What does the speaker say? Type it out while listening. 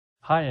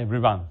Hi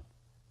everyone,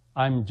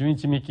 I'm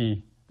Junichi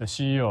Miki, the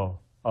CEO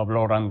of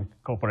Roland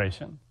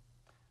Corporation.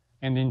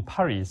 And in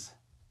Paris,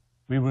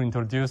 we will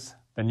introduce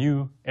the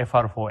new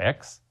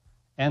FR-4X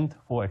and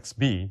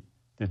 4XB,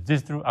 the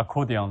digital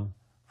accordion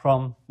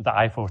from the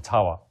Eiffel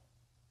Tower.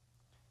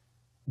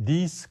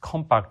 These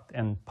compact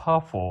and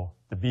powerful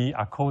B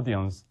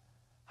accordions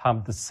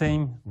have the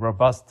same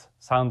robust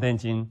sound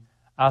engine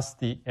as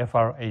the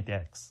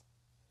FR-8X.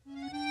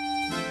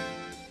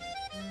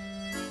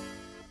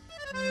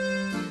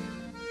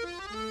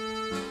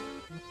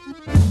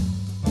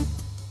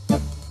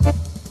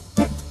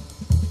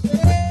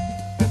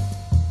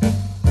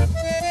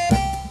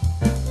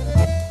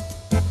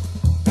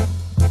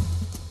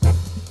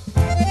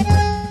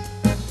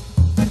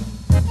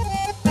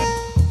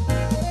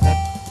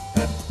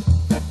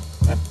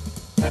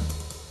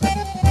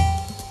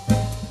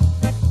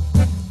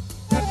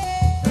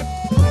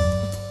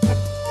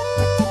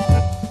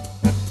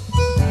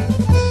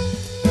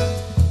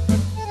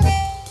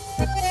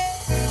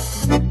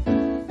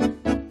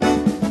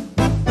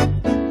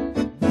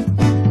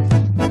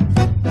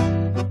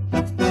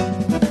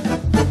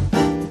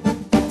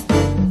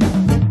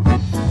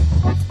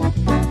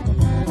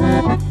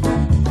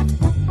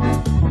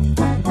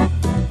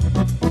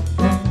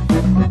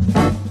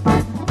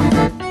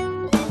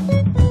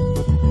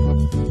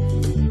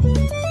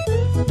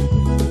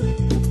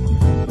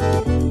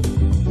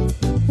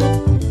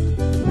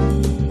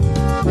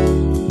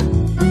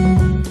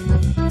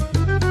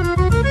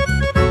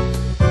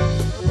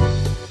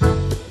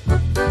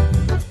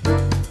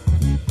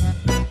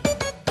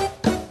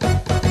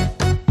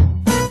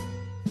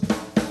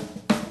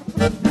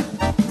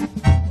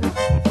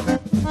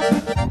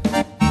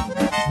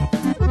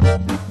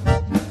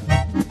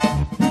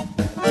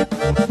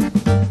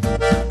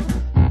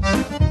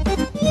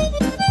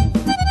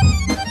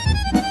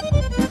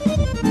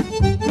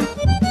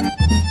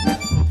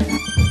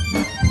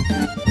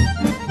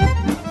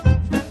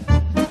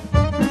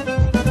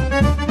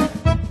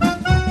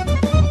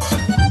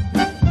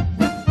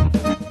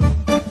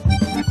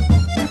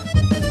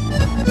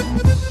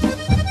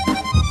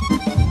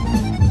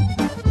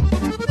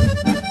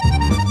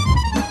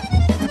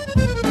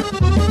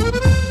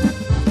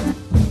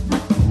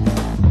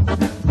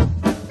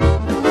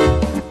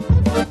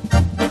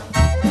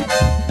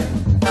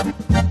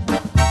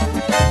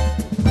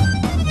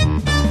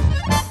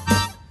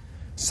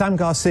 Sam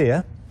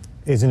Garcia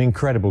is an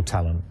incredible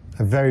talent,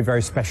 a very,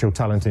 very special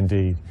talent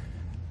indeed.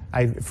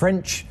 A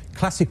French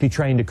classically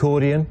trained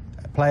accordion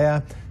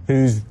player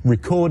who's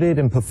recorded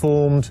and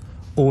performed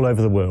all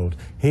over the world.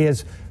 He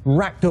has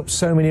racked up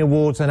so many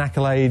awards and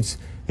accolades,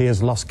 he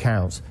has lost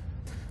count.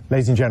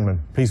 Ladies and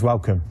gentlemen, please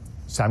welcome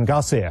Sam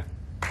Garcia.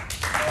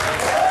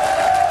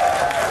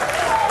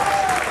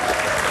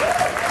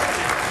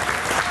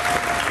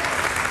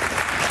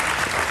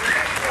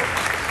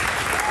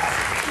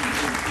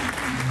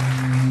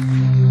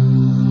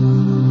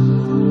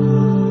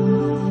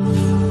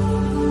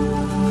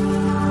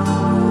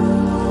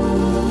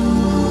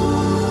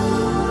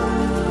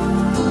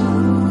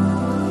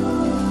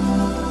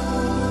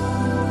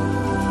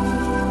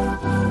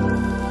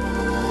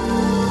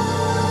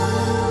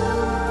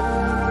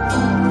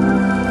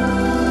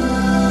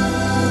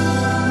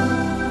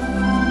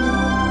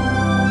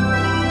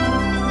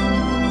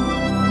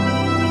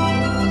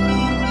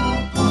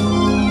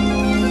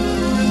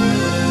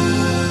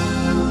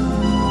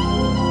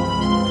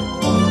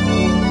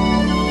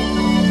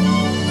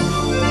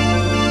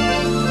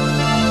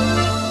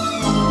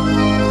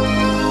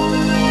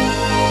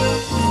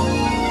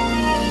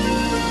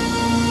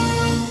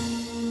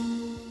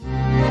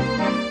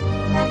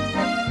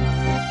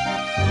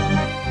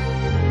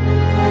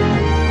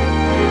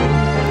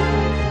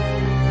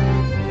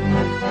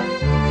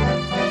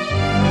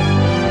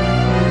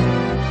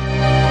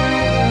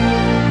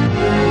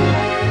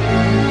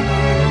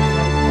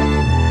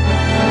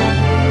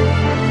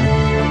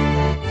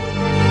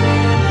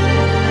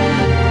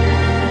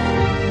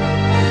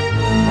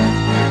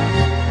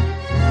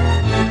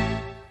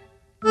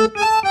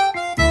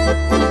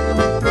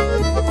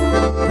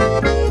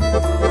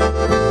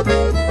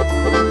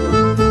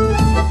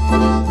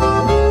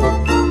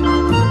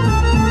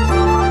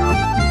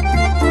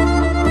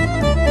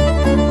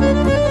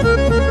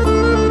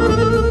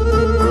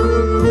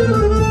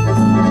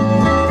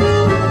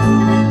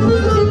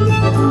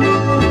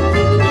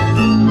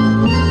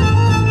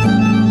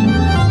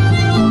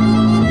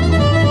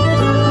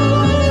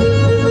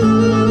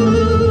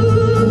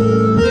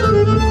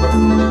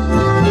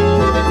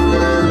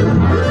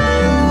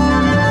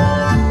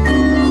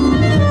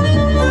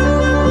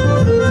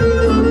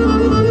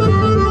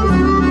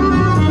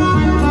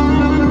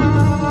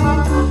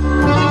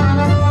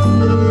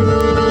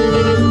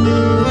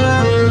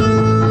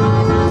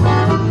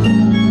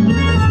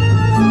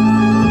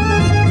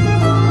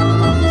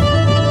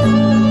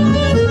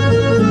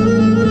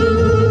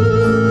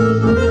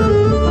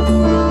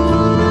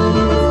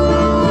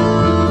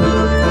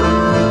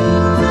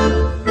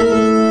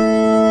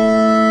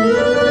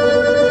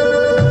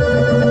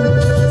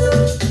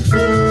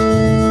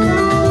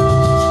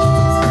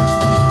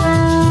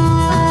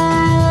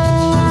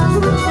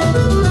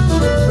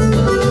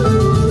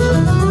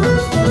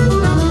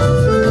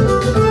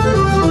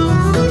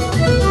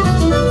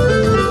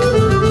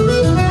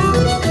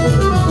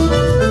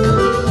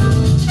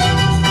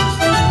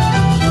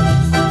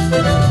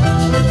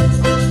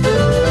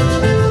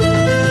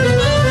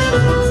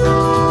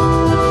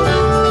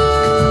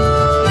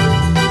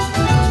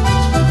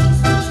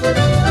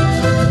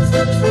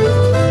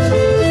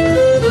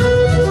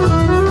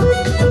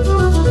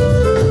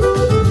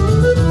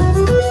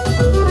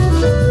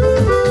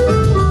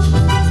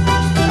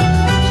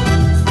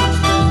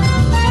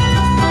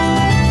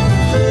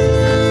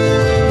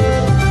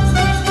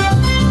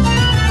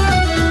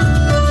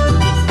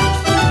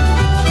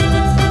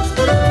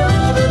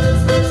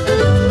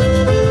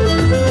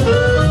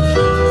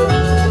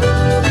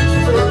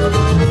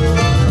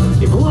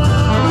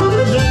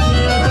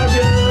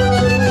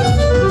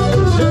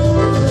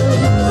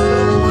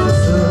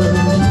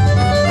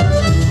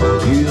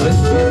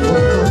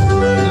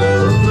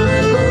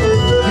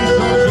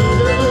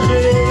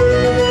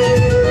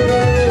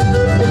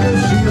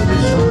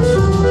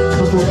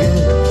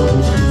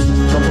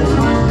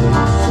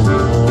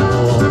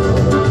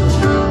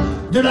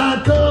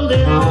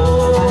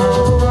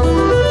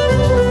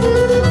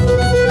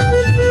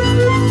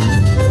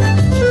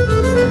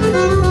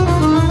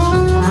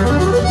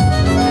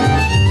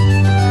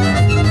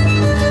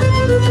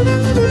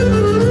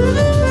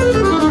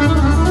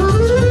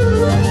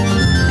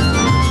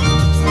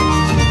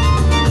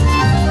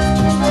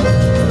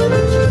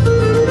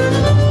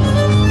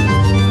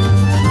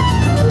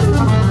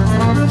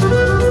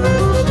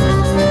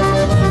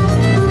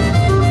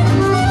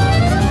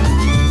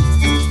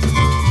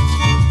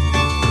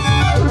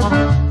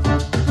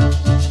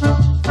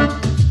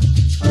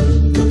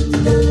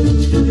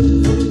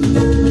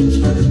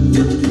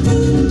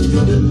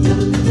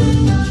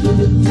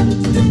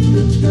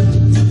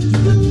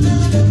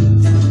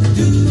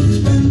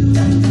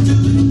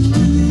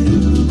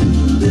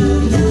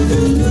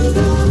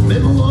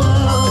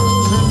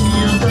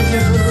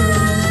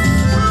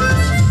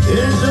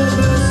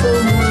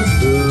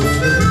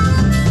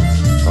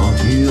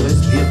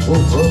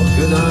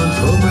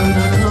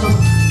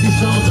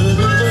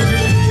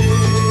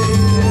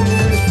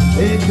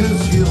 et que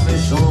sur mes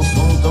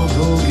chansons,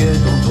 tantôt gai,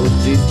 tantôt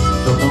triste,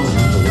 j'entends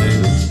vibrer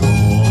le son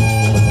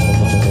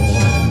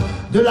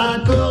de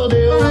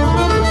l'accordéon.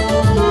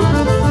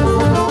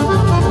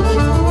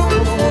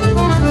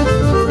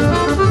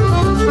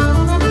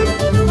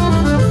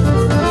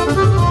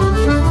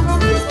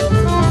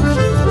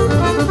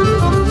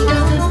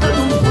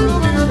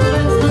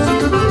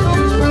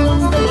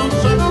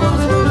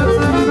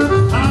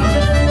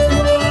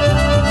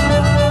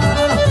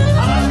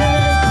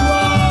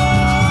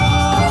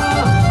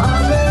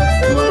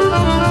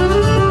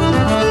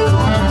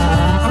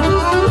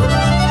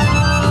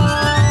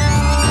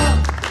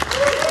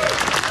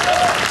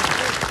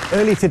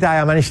 Early today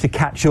I managed to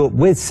catch up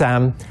with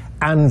Sam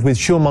and with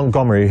Sean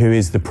Montgomery, who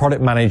is the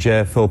product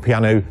manager for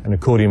piano and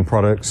accordion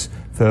products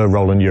for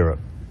Roland Europe.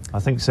 I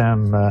think,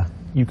 Sam,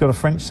 you've got a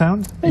French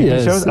sound?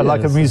 Yes, yes.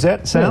 Like a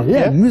musette sound?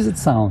 Yeah, musette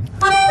sound.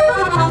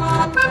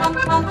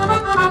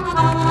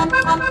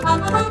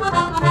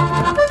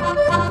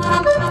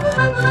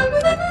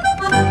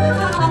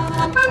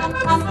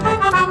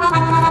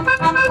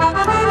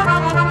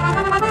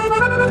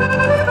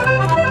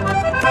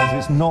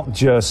 It's not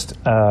just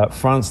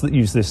France that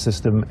use this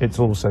system, it's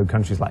also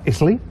countries like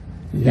Italy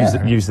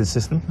use this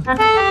system.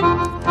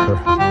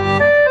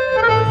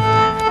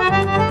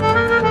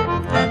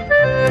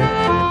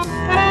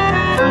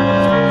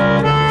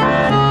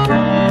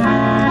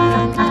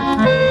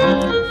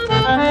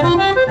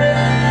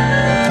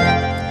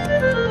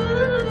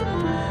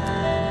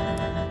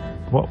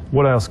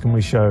 What else can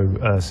we show,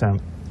 Sam?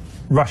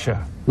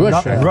 Russia.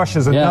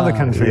 Russia's another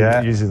country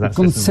that uses that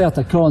system. Concert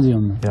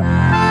accordion.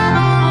 Yeah.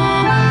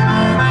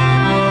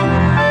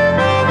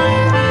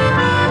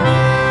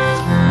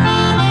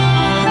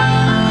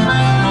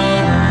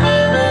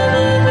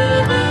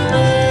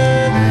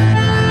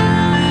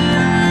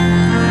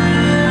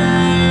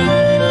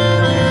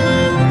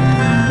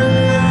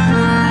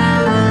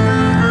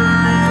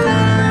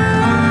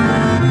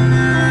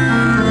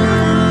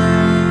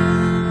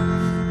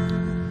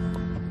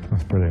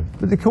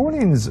 But the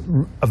accordion's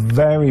a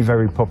very,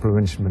 very popular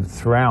instrument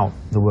throughout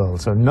the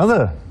world. So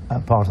another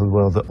part of the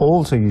world that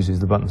also uses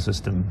the button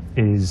system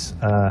is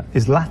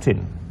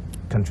Latin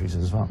countries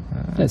as well.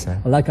 Yes,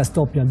 like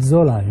Astor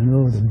Piazzolla, you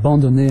know, the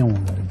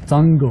bandoneon, the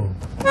tango.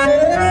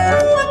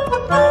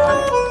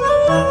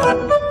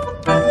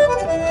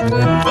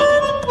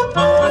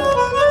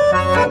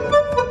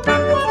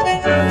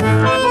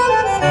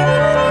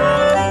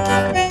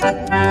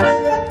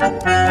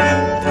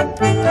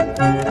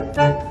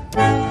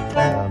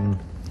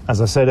 As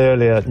I said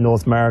earlier,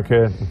 North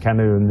America,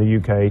 Canada and the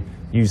UK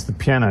use the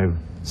piano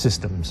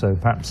system. So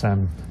perhaps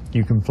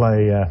you can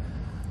play an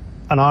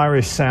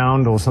Irish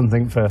sound or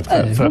something for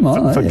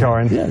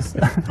Corin. Yes.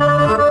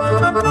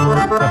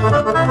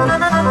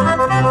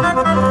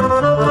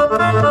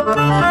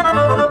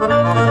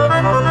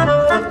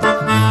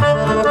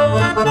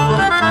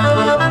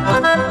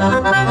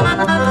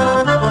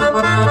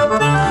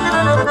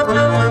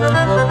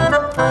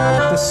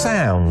 The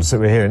sounds that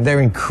we're hearing,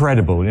 they're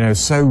incredible, you know,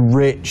 so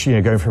rich, you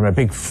know, going from a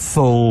big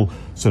full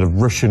sort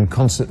of Russian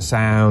concert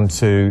sound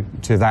to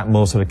that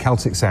more sort of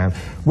Celtic sound.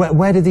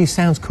 Where do these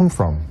sounds come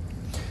from?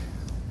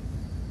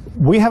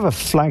 We have a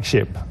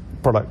flagship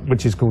product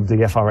which is called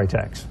the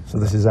FR-8X. So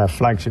this is our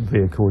flagship V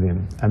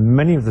accordion, and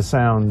many of the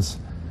sounds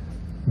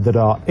that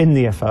are in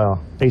the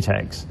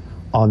FR-8X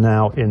are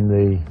now in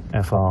the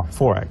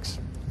FR-4X.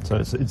 So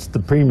it's the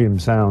premium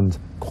sound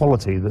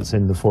quality that's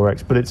in the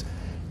 4X, but it's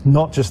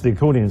not just the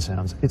accordion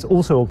sounds, it's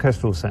also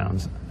orchestral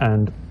sounds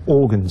and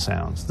organ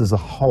sounds. There's a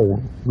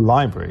whole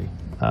library.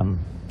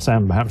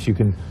 Sam, perhaps you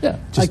can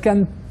I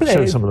can play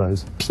show some of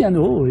those.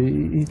 Piano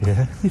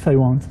if I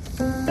want.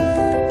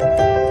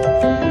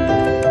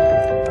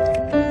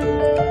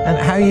 And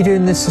how are you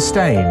doing this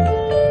sustain?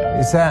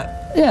 Is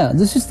that... Yeah,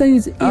 the sustain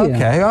is here.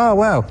 Okay, oh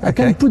wow, okay. I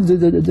can put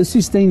the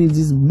sustain in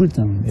this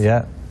button.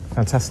 Yeah,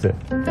 fantastic.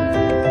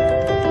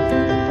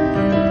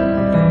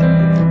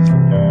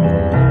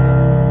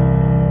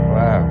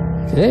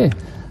 Okay, I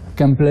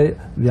can play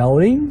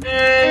violin.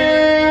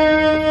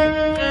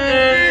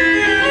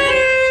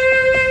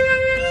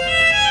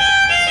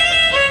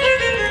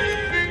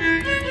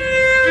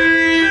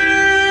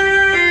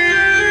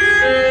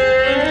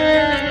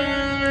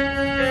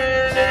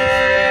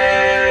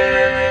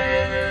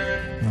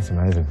 That's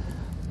amazing.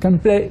 Can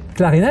play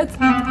clarinet.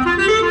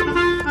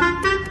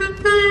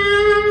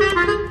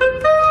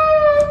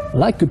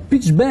 Like a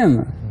pitch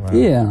bend. Wow.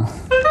 Yeah.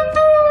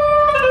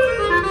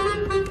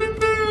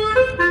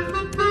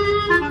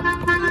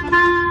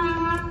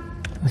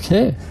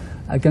 Okay,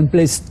 I can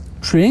play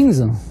strings.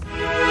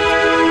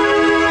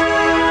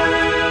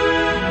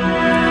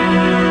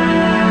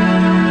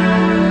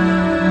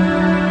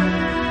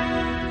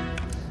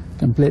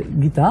 Can play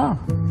guitar.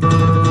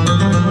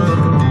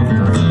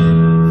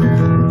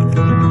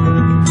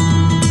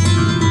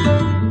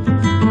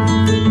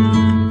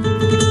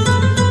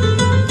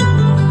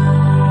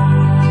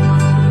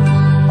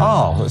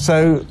 Oh,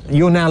 so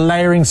you're now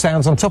layering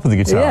sounds on top of the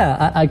guitar?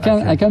 Yeah, I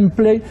can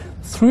play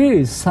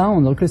three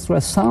sounds,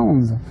 orchestra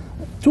sounds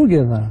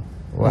together.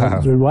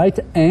 Wow. the right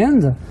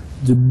hand,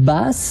 the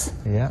bass,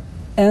 Yeah.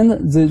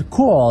 and the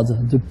chord,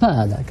 the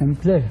pad I can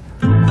play.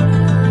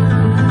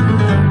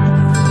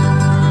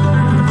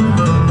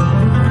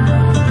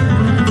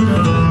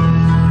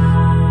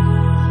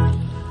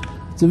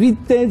 The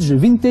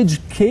vintage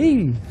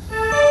key.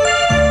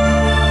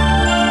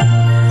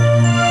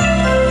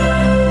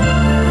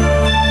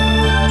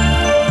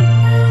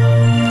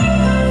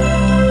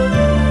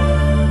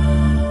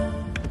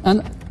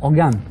 And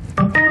organ.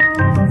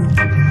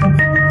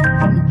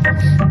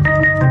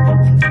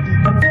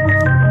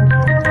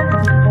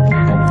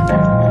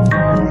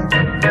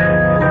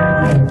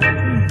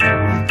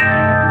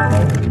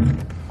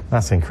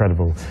 That's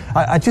incredible.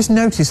 I just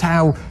noticed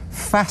how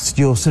fast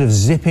you're sort of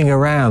zipping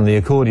around the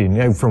accordion,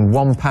 you know, from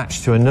one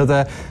patch to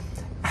another.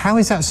 How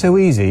is that so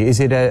easy? Is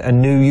it a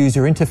new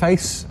user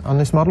interface on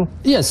this model?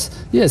 Yes,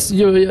 you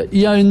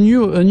have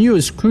a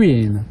new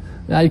screen.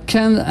 I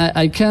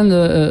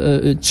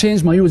can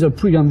change my user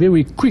program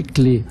very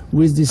quickly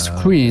with this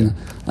screen.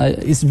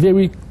 It's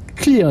very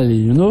clearly,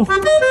 you know.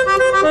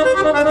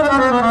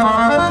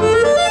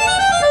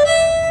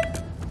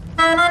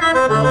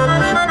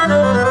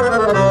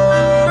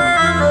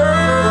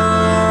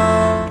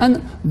 And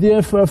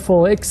the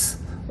FR-4X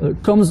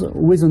comes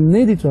with an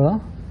editor,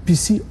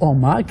 PC or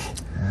Mac,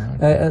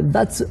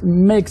 that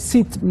makes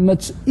it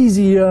much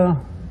easier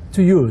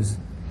to use.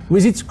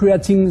 With it,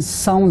 creating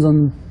sounds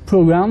and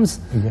programs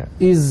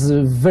is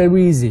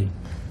very easy.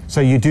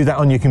 So you do that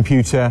on your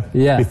computer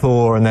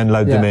before and then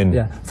load them in?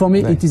 Yeah, for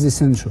me it is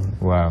essential.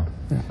 Wow,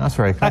 that's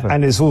very clever.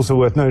 And it's also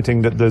worth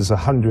noting that there's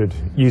 100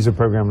 user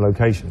program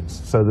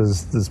locations, so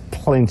there's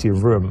plenty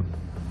of room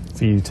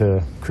for you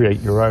to create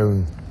your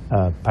own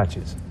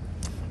patches.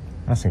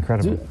 That's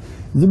incredible.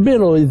 The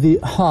bellow is the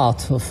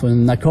heart of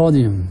an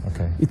accordion.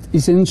 Okay. It's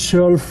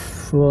essential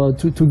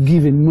to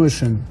give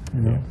emotion,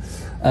 you know.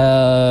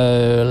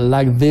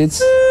 Like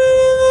this.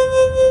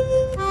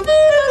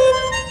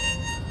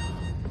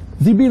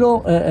 The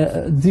bellow,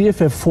 the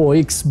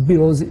FR-4X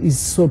bellow is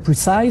so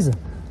precise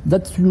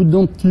that you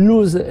don't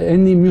lose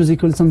any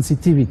musical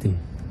sensitivity.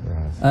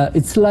 Right.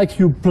 It's like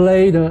you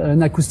played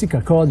an acoustic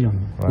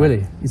accordion. Wow.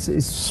 Really,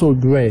 it's so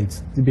great.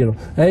 The bellow.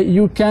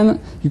 You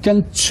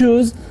can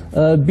choose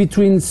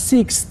between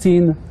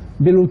 16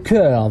 bellow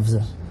curves.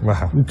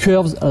 Wow.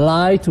 Curves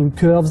light or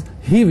curves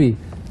heavy.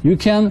 You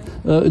can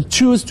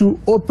choose to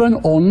open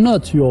or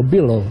not your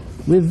bellow.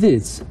 With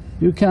this,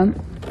 you can.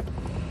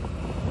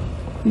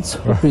 It's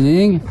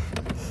opening,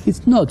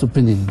 it's not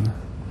opening,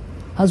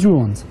 as you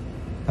want.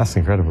 That's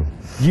incredible.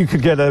 You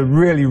could get a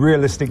really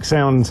realistic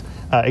sound,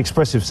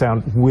 expressive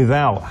sound,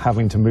 without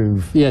having to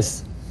move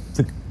Yes.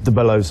 the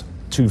bellows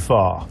too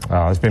far.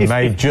 Oh, it's been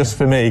made just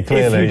for me,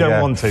 clearly. If you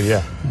don't want to,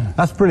 yeah.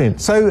 That's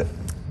brilliant. So,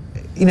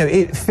 you know,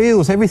 it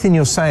feels, everything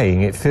you're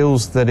saying, it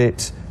feels that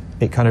it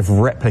kind of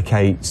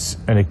replicates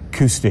an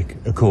acoustic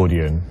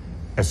accordion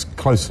as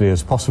closely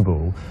as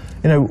possible.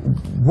 You know,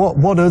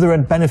 what other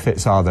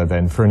benefits are there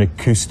then for an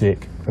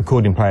acoustic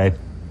accordion player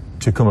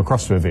to come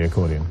across to a V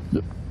accordion?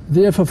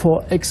 The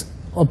FR-4X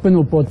open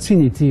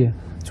opportunity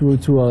to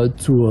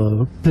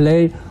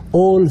play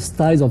all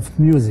styles of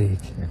music.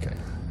 Okay.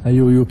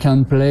 You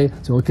can play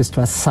the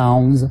orchestra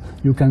sounds,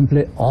 you can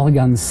play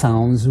organ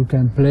sounds, you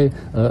can play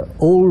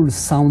all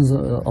sounds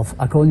of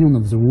accordion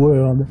of the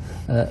world.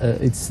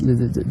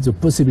 The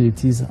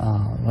possibilities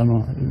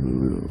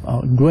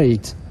are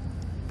great.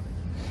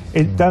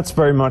 That's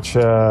very much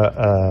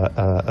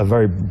a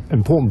very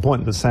important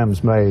point that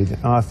Sam's made.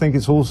 And I think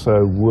it's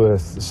also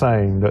worth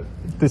saying that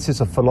this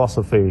is a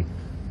philosophy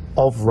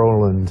of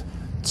Roland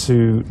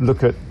to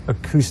look at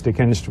acoustic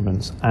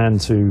instruments and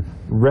to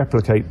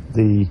replicate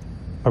the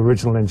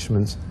original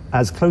instruments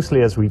as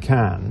closely as we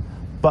can,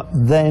 but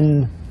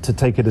then to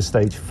take it a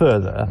stage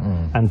further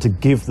and to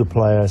give the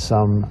player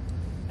some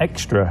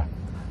extra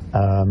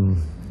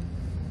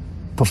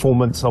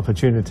performance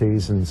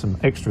opportunities and some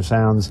extra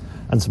sounds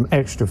and some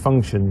extra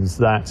functions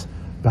that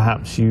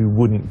perhaps you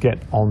wouldn't get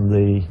on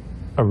the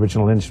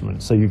original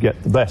instrument. So you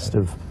get the best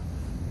of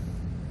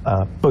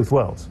both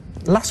worlds.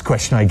 Last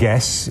question, I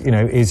guess, you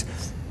know, is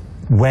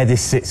where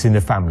this sits in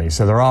the family.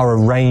 So there are a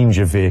range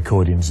of V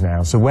accordions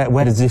now. So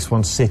where does this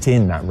one sit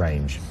in that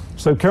range?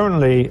 So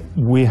currently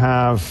we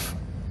have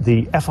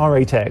the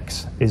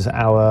FR-8X is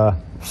our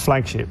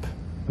flagship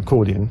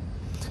accordion.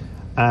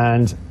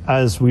 And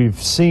as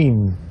we've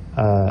seen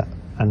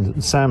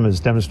and Sam has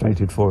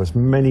demonstrated for us,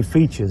 many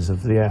features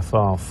of the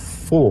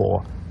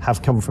FR-4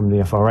 have come from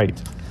the FR-8.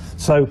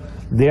 So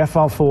the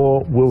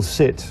FR-4 will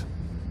sit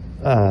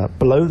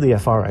below the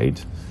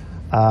FR-8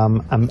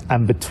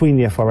 and between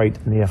the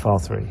FR-8 and the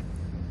FR-3.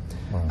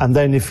 Wow. And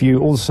then if you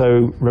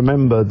also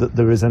remember that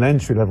there is an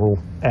entry-level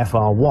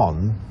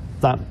FR-1,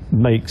 that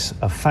makes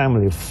a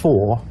family of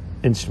 4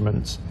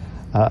 instruments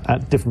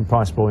at different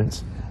price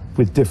points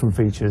with different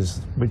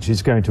features, which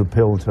is going to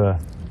appeal to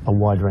a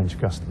wide range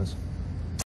of customers.